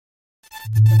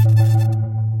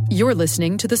You're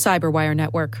listening to the Cyberwire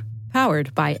Network,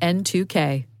 powered by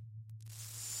N2K.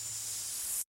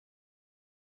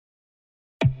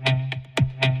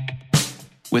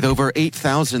 With over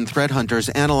 8,000 threat hunters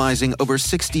analyzing over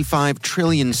 65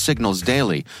 trillion signals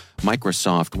daily,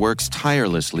 Microsoft works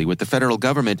tirelessly with the federal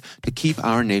government to keep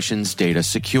our nation's data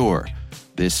secure.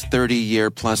 This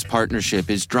 30-year-plus partnership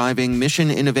is driving mission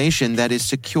innovation that is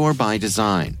secure by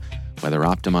design. Whether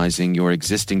optimizing your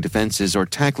existing defenses or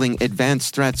tackling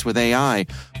advanced threats with AI,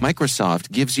 Microsoft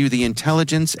gives you the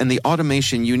intelligence and the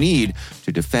automation you need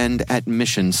to defend at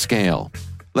mission scale.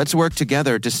 Let's work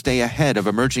together to stay ahead of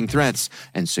emerging threats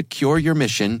and secure your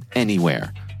mission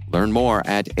anywhere. Learn more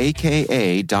at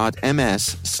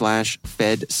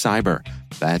aka.ms/fedcyber.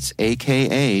 That's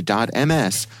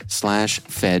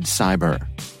aka.ms/fedcyber.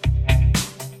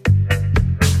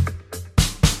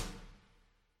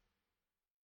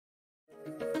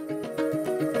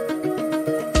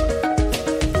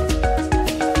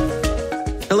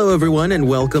 Hello, everyone, and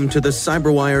welcome to the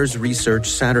CyberWire's Research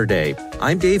Saturday.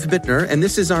 I'm Dave Bittner, and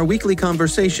this is our weekly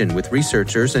conversation with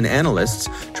researchers and analysts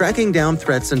tracking down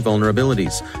threats and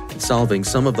vulnerabilities and solving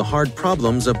some of the hard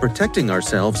problems of protecting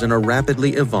ourselves in a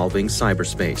rapidly evolving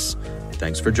cyberspace.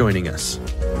 Thanks for joining us.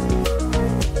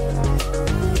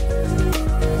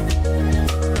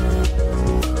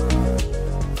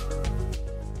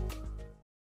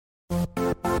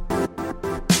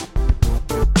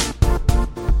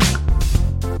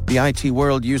 The IT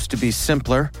world used to be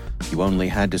simpler. You only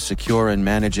had to secure and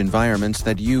manage environments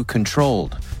that you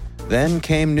controlled. Then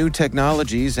came new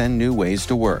technologies and new ways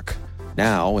to work.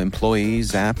 Now,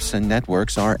 employees, apps, and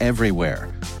networks are everywhere.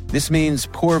 This means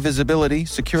poor visibility,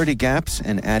 security gaps,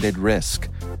 and added risk.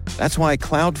 That's why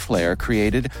Cloudflare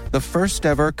created the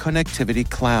first-ever connectivity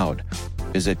cloud.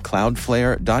 Visit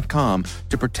cloudflare.com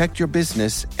to protect your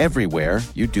business everywhere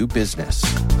you do business.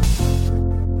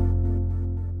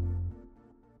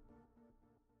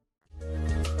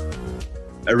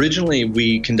 Originally,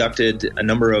 we conducted a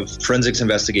number of forensics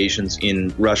investigations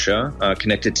in Russia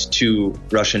connected to two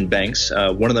Russian banks,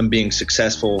 one of them being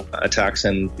successful attacks,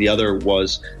 and the other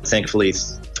was thankfully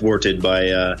thwarted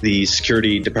by the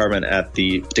security department at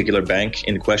the particular bank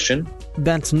in question.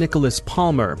 That's Nicholas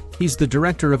Palmer. He's the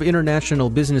Director of International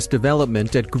Business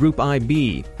Development at Group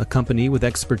IB, a company with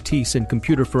expertise in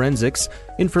computer forensics,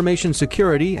 information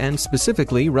security, and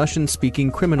specifically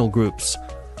Russian-speaking criminal groups.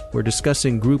 We're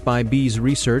discussing Group IB's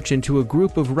research into a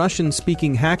group of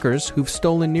Russian-speaking hackers who've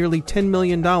stolen nearly $10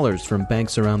 million from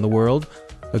banks around the world,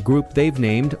 a group they've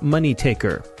named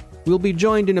MoneyTaker. We'll be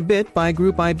joined in a bit by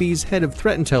Group IB's head of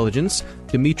threat intelligence,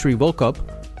 Dmitry Volkov.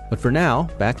 But for now,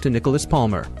 back to Nicholas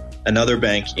Palmer. Another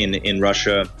bank in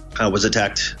Russia was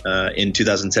attacked in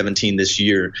 2017 this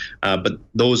year, but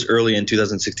those early in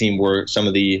 2016 were some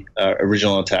of the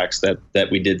original attacks that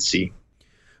we did see.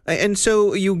 And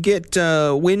so you get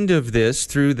wind of this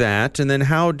through that, and then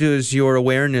how does your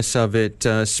awareness of it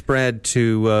spread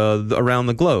to around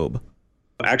the globe?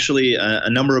 Actually, a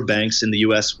number of banks in the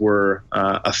U.S. were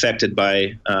affected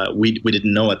by, we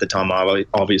didn't know at the time,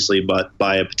 obviously, but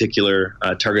by a particular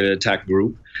targeted attack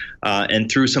group.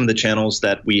 And through some of the channels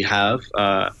that we have,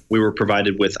 we were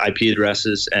provided with IP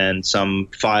addresses and some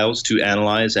files to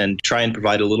analyze and try and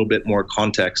provide a little bit more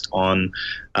context on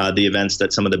the events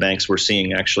that some of the banks were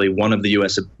seeing. Actually, one of the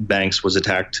U.S. banks was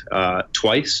attacked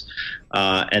twice,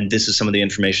 and this is some of the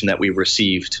information that we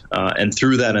received. And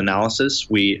through that analysis,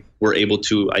 we were able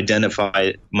to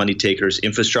identify MoneyTaker's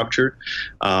infrastructure,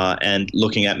 and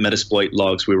looking at Metasploit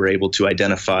logs, we were able to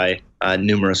identify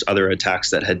numerous other attacks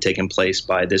that had taken place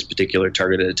by this particular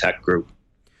targeted attack group.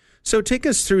 So take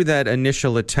us through that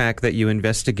initial attack that you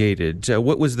investigated.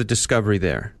 What was the discovery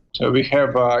there? So we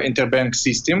have interbank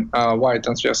system, wire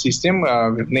transfer system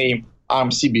with name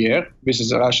ARM-CBR. This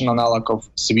is a Russian analog of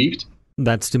SWIFT.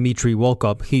 That's Dmitry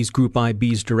Volkov. He's Group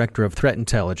IB's Director of Threat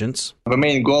Intelligence. The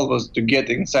main goal was to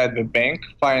get inside the bank,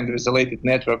 find the related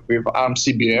network with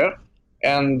ARM-CBR,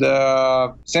 and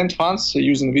send funds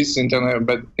using this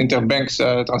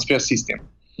interbank transfer system.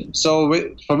 So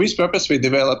for this purpose, we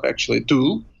developed actually a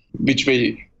tool which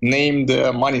we named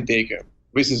MoneyTaker.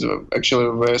 This is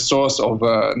actually the source of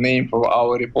name for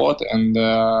our report and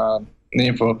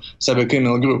name for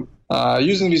cybercriminal group.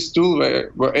 Using this tool, we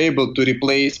were able to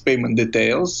replace payment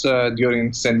details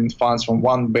during sending funds from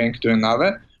one bank to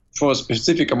another for a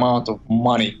specific amount of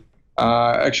money.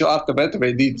 Actually, after that,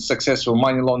 we did successful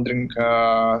money laundering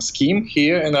scheme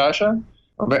here in Russia.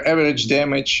 The average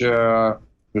damage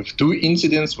with two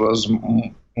incidents was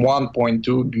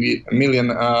 $1.2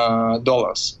 million.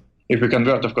 If we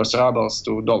convert, of course, rubles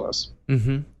to dollars.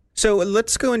 Mm-hmm. So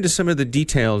let's go into some of the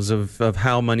details of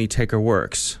how MoneyTaker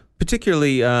works,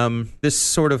 particularly this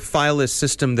sort of fileless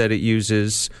system that it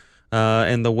uses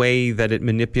and the way that it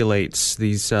manipulates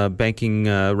these banking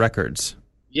records.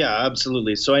 Yeah,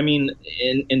 absolutely. So, I mean,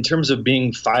 in terms of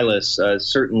being fileless,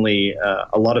 certainly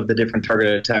a lot of the different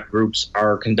targeted attack groups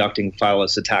are conducting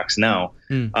fileless attacks now.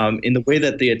 In the way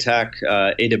that they attack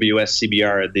AWS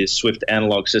CBR, the SWIFT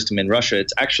analog system in Russia,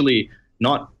 it's actually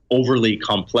not overly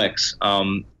complex.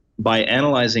 By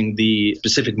analyzing the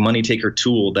specific MoneyTaker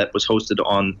tool that was hosted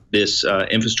on this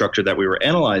infrastructure that we were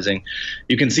analyzing,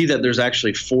 you can see that there's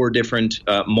actually 4 different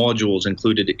modules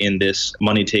included in this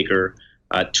MoneyTaker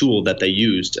tool that they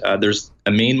used. There's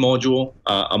a main module,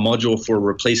 a module for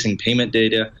replacing payment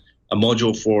data, a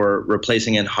module for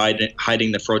replacing and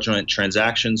hiding the fraudulent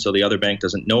transactions so the other bank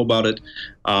doesn't know about it.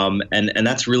 And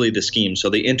that's really the scheme. So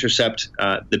they intercept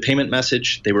the payment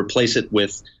message, they replace it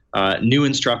with new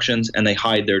instructions, and they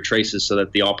hide their traces so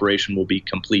that the operation will be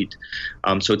complete.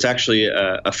 So it's actually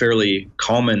a fairly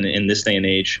common in this day and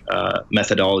age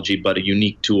methodology, but a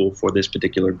unique tool for this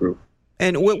particular group.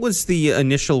 And what was the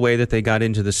initial way that they got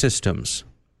into the systems?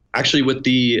 Actually, with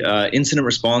the incident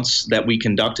response that we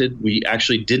conducted, we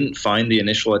actually didn't find the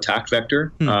initial attack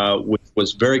vector, which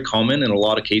was very common in a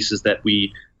lot of cases that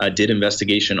we did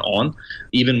investigation on.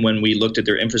 Even when we looked at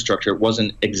their infrastructure, it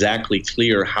wasn't exactly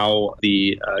clear how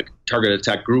the target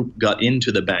attack group got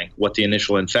into the bank, what the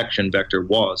initial infection vector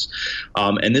was.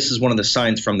 And this is one of the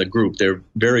signs from the group. They're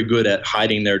very good at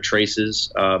hiding their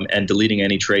traces and deleting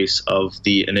any trace of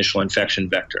the initial infection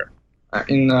vector.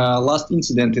 In last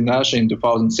incident in Russia in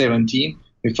 2017,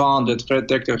 we found that threat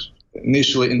actors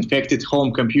initially infected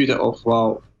home computer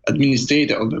of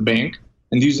administrator of the bank,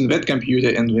 and using that computer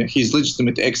and his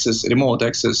legitimate access, remote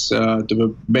access to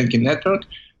the banking network,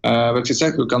 were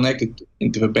successfully connected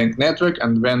into the bank network,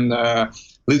 and then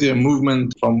later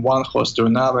movement from one host to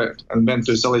another and then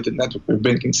to isolated network with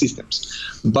banking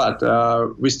systems. But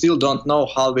we still don't know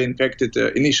how they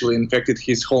initially infected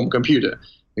his home computer.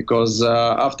 Because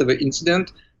after the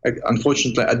incident,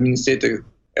 unfortunately, administrator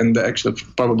and actually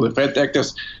probably threat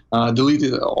actors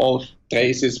deleted all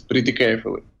traces pretty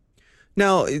carefully.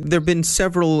 Now, there have been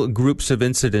several groups of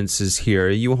incidences here.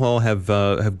 You all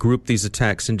have grouped these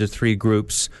attacks into 3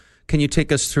 groups. Can you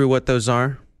take us through what those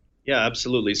are? Yeah,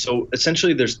 absolutely. So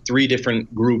essentially, there's 3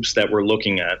 different groups that we're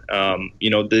looking at.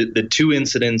 The 2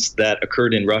 incidents that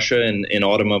occurred in Russia in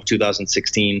autumn of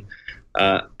 2016.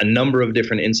 A number of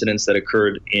different incidents that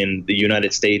occurred in the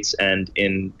United States and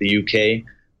in the UK,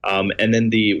 and then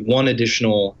the 1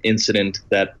 additional incident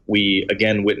that we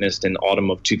again witnessed in autumn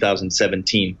of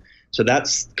 2017. So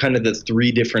that's kind of the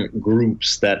 3 different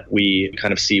groups that we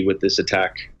kind of see with this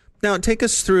attack. Now, take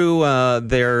us through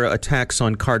their attacks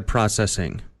on card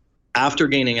processing. After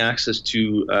gaining access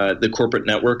to the corporate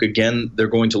network, again, they're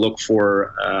going to look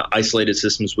for isolated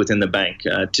systems within the bank.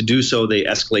 To do so, they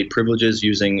escalate privileges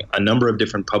using a number of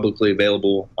different publicly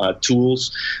available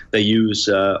tools. They use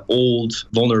old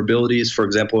vulnerabilities, for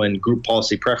example, in group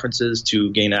policy preferences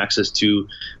to gain access to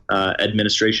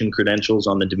administration credentials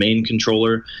on the domain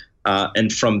controller.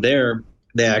 And from there,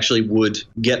 they actually would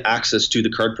get access to the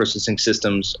card processing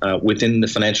systems within the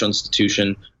financial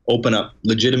institution, open up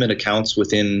legitimate accounts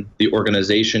within the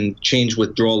organization, change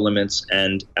withdrawal limits,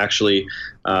 and actually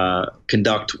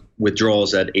conduct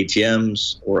withdrawals at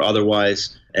ATMs or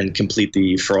otherwise and complete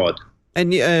the fraud.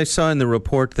 And I saw in the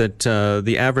report that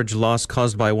the average loss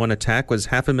caused by one attack was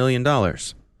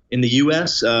 $500,000. In the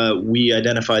U.S., we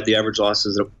identified the average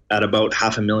losses at about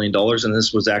 $500,000, and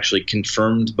this was actually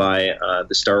confirmed by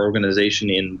the STAR organization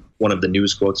in one of the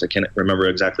news quotes. I can't remember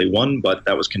exactly one, but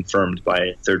that was confirmed by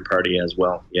a third party as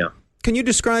well. Yeah. Can you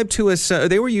describe to us,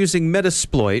 they were using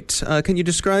Metasploit. Can you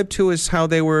describe to us how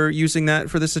they were using that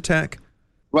for this attack?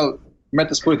 Well,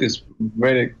 Metasploit is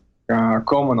very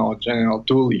common or general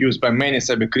tool used by many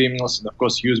cyber criminals, and of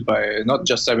course used by not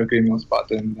just cyber criminals,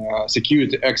 but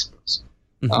security experts.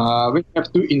 Mm-hmm. We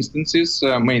have 2 instances,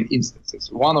 main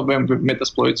instances. One of them with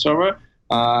Metasploit server,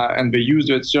 and we use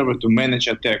that server to manage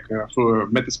attack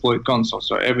through Metasploit console.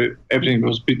 So everything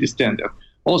was pretty standard.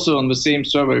 Also on the same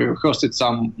server, we hosted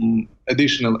some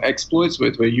additional exploits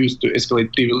that were used to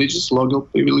escalate privileges, local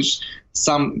privileges,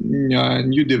 some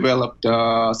new developed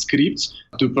scripts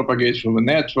to propagate through the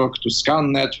network, to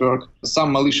scan network,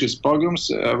 some malicious programs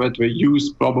that were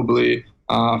used probably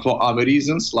for other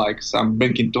reasons, like some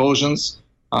banking trojans,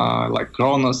 like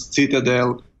Kronos,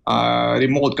 Citadel,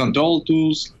 remote control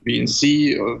tools,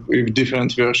 VNC with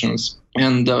different versions,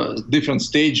 and different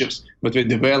stages that we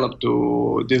developed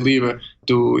to deliver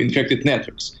to infected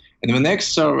networks. And the next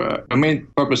server, the main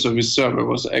purpose of this server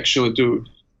was actually to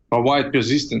provide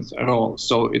persistence role.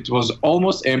 So it was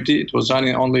almost empty. It was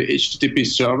running only HTTP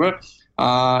server.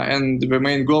 And the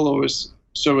main goal of this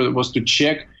server was to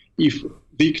check if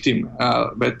victim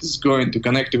that is going to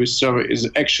connect to this server is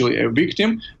actually a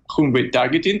victim whom we're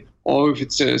targeting, or if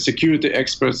it's a security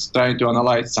experts trying to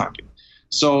analyze something.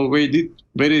 So we did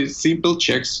very simple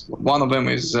checks. One of them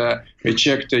is we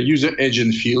checked the user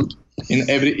agent field in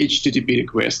every HTTP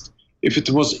request. If it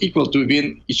was equal to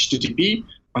win HTTP,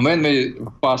 and then we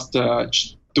passed to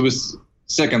the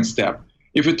second step.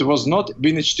 If it was not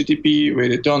win HTTP, we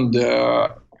returned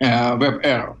the web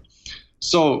error.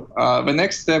 So the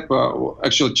next step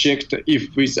actually checked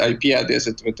if this IP address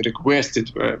that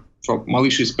requested for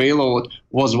malicious payload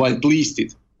was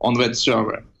whitelisted on that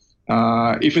server.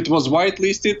 If it was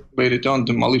whitelisted, we returned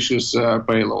the malicious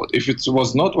payload. If it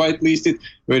was not whitelisted,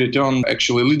 we returned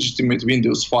actually legitimate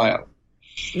Windows file.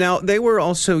 Now, they were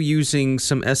also using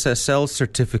some SSL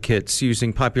certificates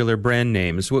using popular brand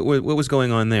names. What was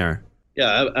going on there?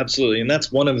 Yeah, absolutely. And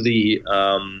that's one of the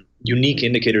unique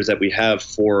indicators that we have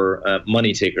for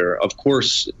money taker. Of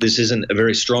course, this isn't a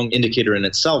very strong indicator in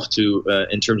itself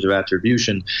in terms of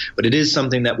attribution, but it is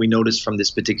something that we noticed from this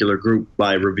particular group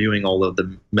by reviewing all of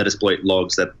the Metasploit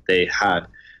logs that they had.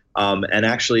 And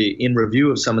actually, in review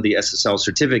of some of the SSL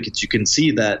certificates, you can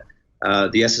see that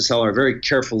the SSL are very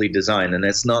carefully designed, and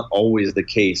that's not always the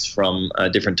case from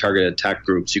different targeted attack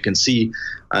groups. You can see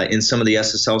in some of the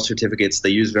SSL certificates, they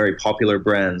use very popular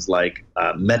brands like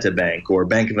MetaBank or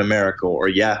Bank of America or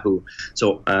Yahoo.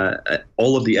 So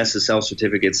all of the SSL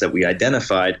certificates that we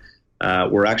identified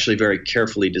were actually very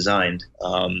carefully designed,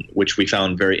 which we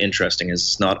found very interesting, as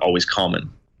it's not always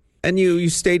common. And you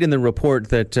state in the report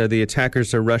that the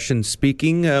attackers are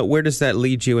Russian-speaking. Where does that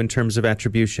lead you in terms of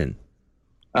attribution?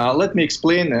 Let me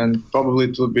explain, and probably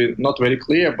it will be not very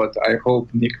clear, but I hope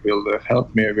Nick will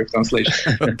help me with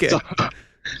translation. Okay.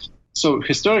 So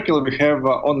historically, we have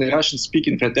only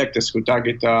Russian-speaking threat actors who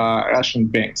target Russian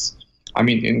banks. I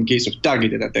mean, in case of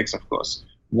targeted attacks, of course.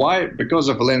 Why? Because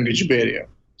of a language barrier.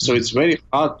 So it's very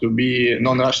hard to be a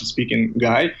non-Russian-speaking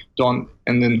guy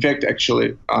and in fact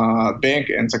actually bank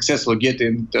and successfully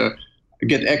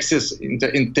get access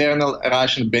into internal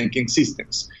Russian banking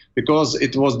systems, because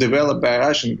it was developed by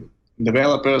Russian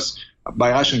developers,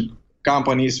 by Russian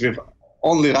companies with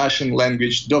only Russian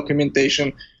language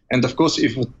documentation. And of course,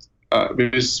 if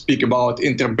we speak about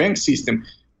interbank system,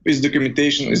 this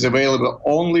documentation is available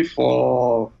only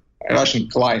for Russian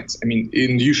clients. I mean,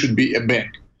 you should be a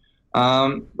bank.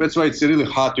 That's why it's really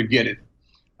hard to get it.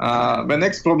 The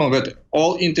next problem is that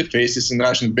all interfaces in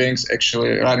Russian banks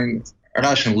actually run in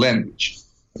Russian language.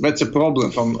 That's a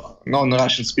problem from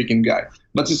non-Russian speaking guy.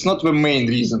 But it's not the main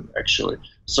reason, actually.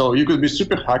 So you could be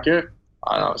super hacker,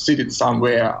 seated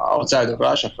somewhere outside of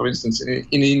Russia, for instance, in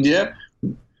India,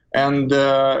 and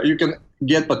you can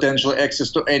get potential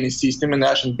access to any system in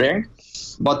Russian bank.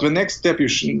 But the next step, you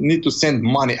need to send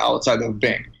money outside of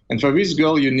bank. And for this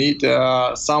goal, you need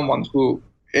someone who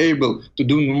able to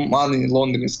do money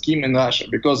laundering scheme in Russia.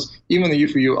 Because even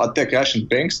if you attack Russian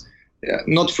banks,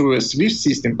 not through a SWIFT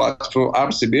system, but through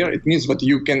RCBR, it means that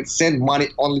you can send money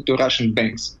only to Russian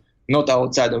banks, not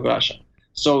outside of Russia.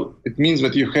 So it means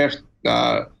that you have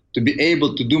to be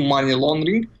able to do money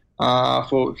laundering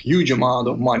for a huge amount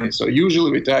of money. So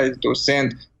usually we try to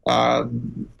send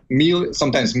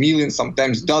sometimes millions,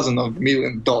 sometimes dozens of $1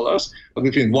 million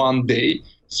within one day.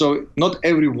 So not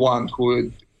everyone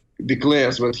who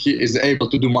declares that he is able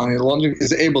to do money laundering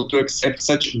is able to accept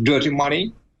such dirty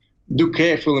money, do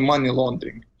carefully money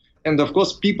laundering. And of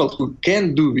course, people who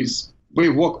can do this, they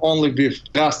work only with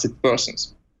trusted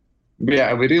persons. They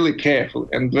are really careful.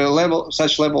 And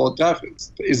such level of traffic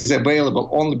is available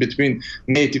only between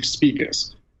native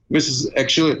speakers. This is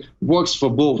actually works for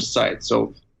both sides.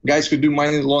 So guys who do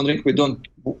money laundering, we don't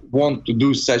want to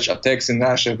do such attacks in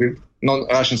Russia with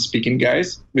non-Russian speaking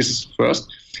guys. This is first.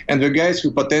 And the guys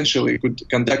who potentially could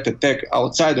conduct attack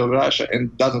outside of Russia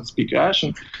and doesn't speak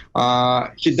Russian,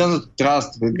 he doesn't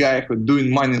trust the guy who's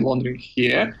doing money laundering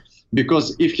here,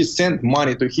 because if he sends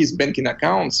money to his banking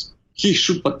accounts, he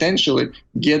should potentially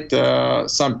get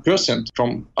some percent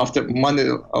from after money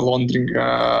laundering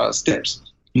steps.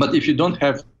 But if you don't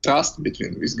have trust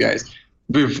between these guys,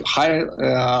 with high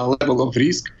level of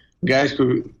risk, guys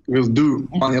who will do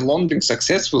money laundering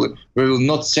successfully, we will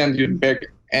not send you back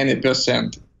any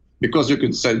percent, because you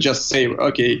could just say,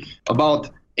 okay, about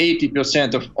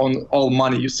 80% of all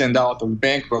money you send out of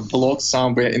bank were blocked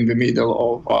somewhere in the middle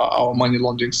of our money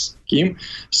laundering scheme.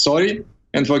 Sorry,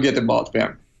 and forget about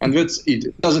them. And that's it.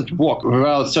 It doesn't work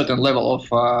without a certain level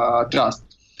of trust.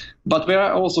 But there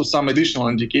are also some additional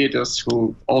indicators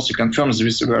who also confirms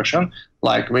this version.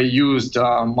 Like we used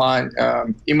my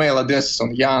email addresses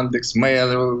on Yandex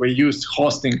Mail. We used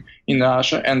hosting in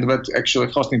Russia, and that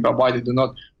actually hosting provider do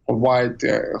not provide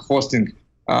hosting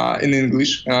in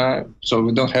English, so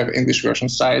we don't have English version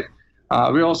site.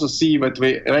 We also see that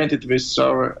we rented this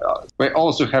server. We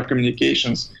also have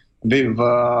communications with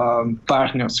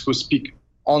partners who speak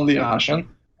only Russian,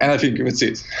 and I think that's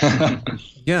it.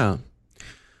 Yeah.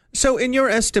 So in your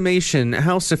estimation,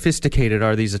 how sophisticated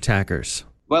are these attackers?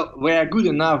 Well, we are good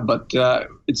enough, but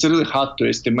it's really hard to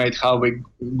estimate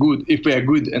if we are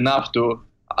good enough to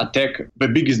attack the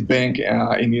biggest bank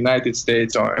in the United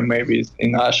States or maybe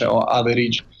in Russia or other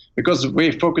regions, because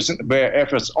we focus their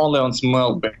efforts only on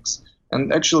small banks.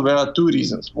 And actually, there are two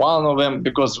reasons. One of them,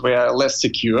 because we are less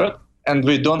secure and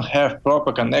we don't have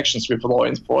proper connections with law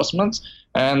enforcement.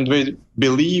 And we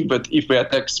believe that if we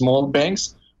attack small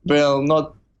banks,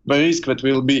 the risk that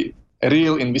will be a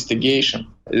real investigation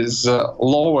is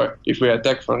lower if we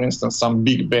attack, for instance, some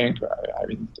big bank,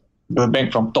 the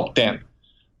bank from top 10.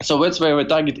 So that's why we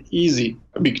target easy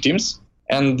victims.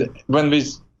 And when we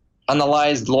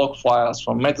analyze log files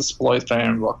from Metasploit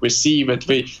framework, we see that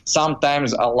they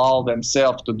sometimes allow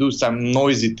themselves to do some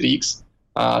noisy tricks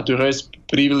to raise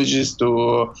privileges,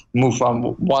 to move from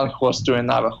one host to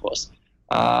another host.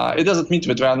 It doesn't mean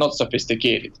that we are not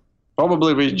sophisticated.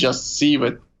 Probably we just see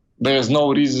that there is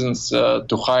no reasons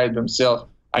to hide themselves,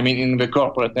 in the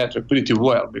corporate network pretty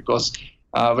well, because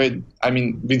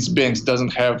these banks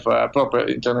doesn't have proper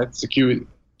internet security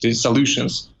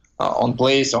solutions on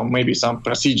place, or maybe some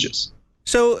procedures.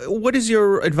 So what is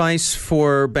your advice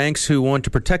for banks who want to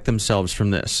protect themselves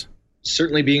from this?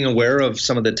 Certainly being aware of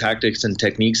some of the tactics and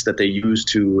techniques that they use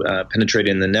to penetrate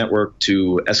in the network,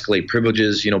 to escalate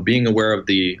privileges. Being aware of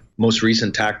the most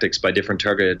recent tactics by different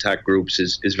targeted attack groups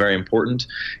is very important.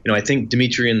 I think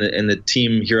Dmitry and the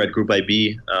team here at Group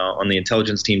IB on the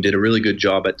intelligence team did a really good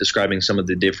job at describing some of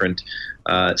the different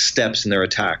steps in their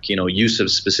attack. Use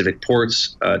of specific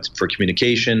ports for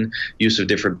communication, use of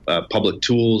different public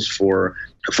tools for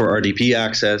RDP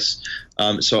access.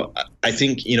 So I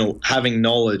think, having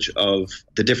knowledge of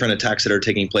the different attacks that are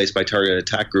taking place by targeted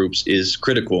attack groups is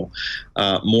critical.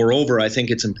 Moreover, I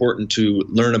think it's important to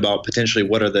learn about potentially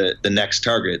what are the next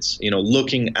targets.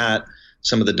 Looking at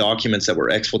some of the documents that were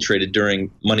exfiltrated during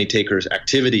money takers'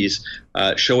 activities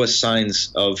show us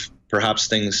signs of perhaps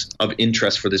things of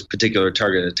interest for this particular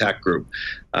targeted attack group.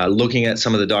 Looking at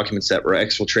some of the documents that were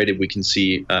exfiltrated, we can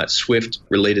see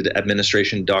SWIFT-related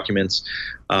administration documents.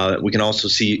 We can also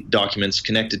see documents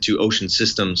connected to Ocean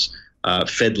Systems,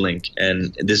 FedLink,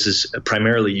 and this is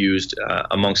primarily used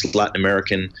amongst Latin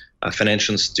American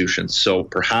financial institutions. So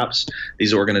perhaps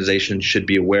these organizations should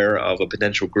be aware of a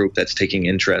potential group that's taking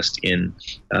interest in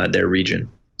their region.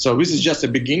 So this is just a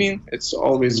beginning. It's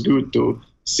always good to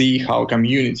see how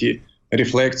community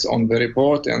reflects on the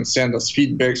report and send us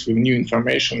feedbacks with new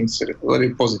information. It's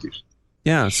very positive.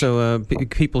 Yeah, so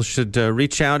people should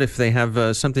reach out if they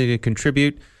have something to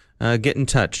contribute. Get in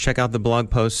touch. Check out the blog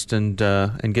post and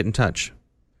get in touch.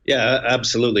 Yeah,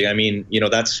 absolutely.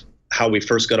 That's how we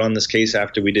first got on this case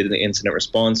after we did the incident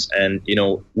response. And,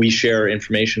 we share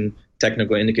information,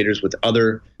 technical indicators with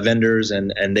other vendors,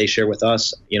 and they share with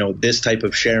us. This type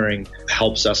of sharing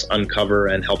helps us uncover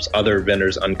and helps other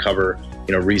vendors uncover,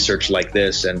 research like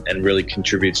this, and really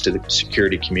contributes to the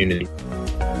security community.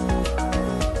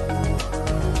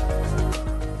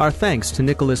 Our thanks to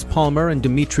Nicholas Palmer and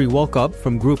Dmitry Volkov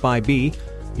from Group IB.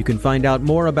 You can find out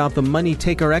more about the money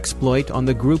taker exploit on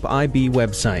the Group IB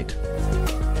website.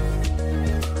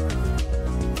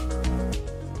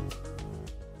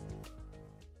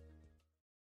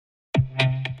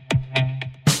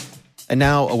 And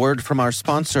now a word from our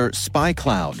sponsor,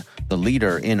 SpyCloud, the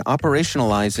leader in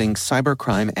operationalizing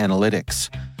cybercrime analytics.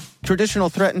 Traditional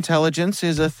threat intelligence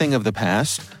is a thing of the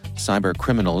past. Cyber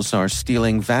criminals are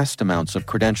stealing vast amounts of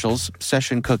credentials,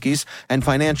 session cookies, and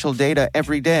financial data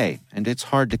every day, and it's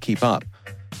hard to keep up.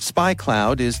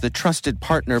 SpyCloud is the trusted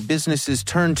partner businesses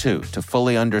turn to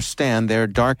fully understand their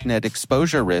darknet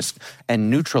exposure risk and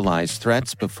neutralize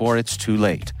threats before it's too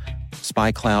late.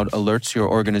 SpyCloud alerts your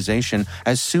organization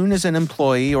as soon as an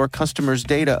employee or customer's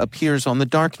data appears on the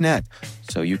dark net,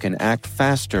 so you can act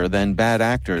faster than bad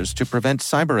actors to prevent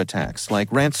cyber attacks like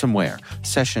ransomware,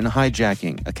 session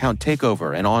hijacking, account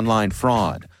takeover, and online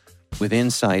fraud. With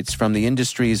insights from the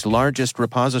industry's largest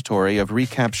repository of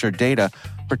recaptured data,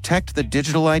 protect the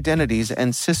digital identities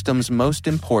and systems most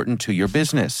important to your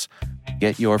business.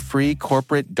 Get your free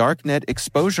corporate darknet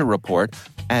exposure report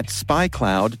at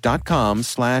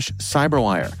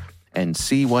spycloud.com/cyberwire and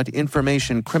see what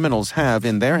information criminals have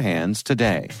in their hands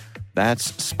today.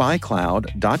 That's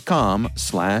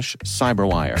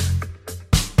spycloud.com/cyberwire.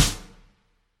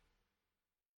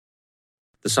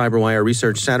 The CyberWire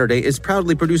Research Saturday is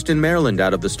proudly produced in Maryland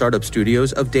out of the startup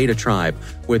studios of Data Tribe,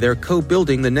 where they're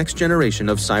co-building the next generation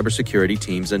of cybersecurity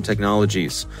teams and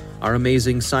technologies. Our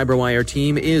amazing CyberWire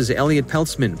team is Elliot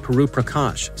Peltzman, Puru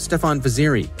Prakash, Stefan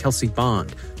Vaziri, Kelsey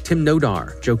Bond, Tim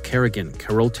Nodar, Joe Kerrigan,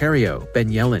 Carol Terrio,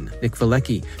 Ben Yellen, Nick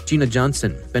Valecki, Gina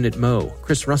Johnson, Bennett Moe,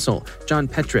 Chris Russell, John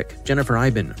Petrick, Jennifer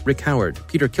Iben, Rick Howard,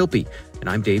 Peter Kilpie, and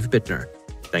I'm Dave Bittner.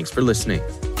 Thanks for listening.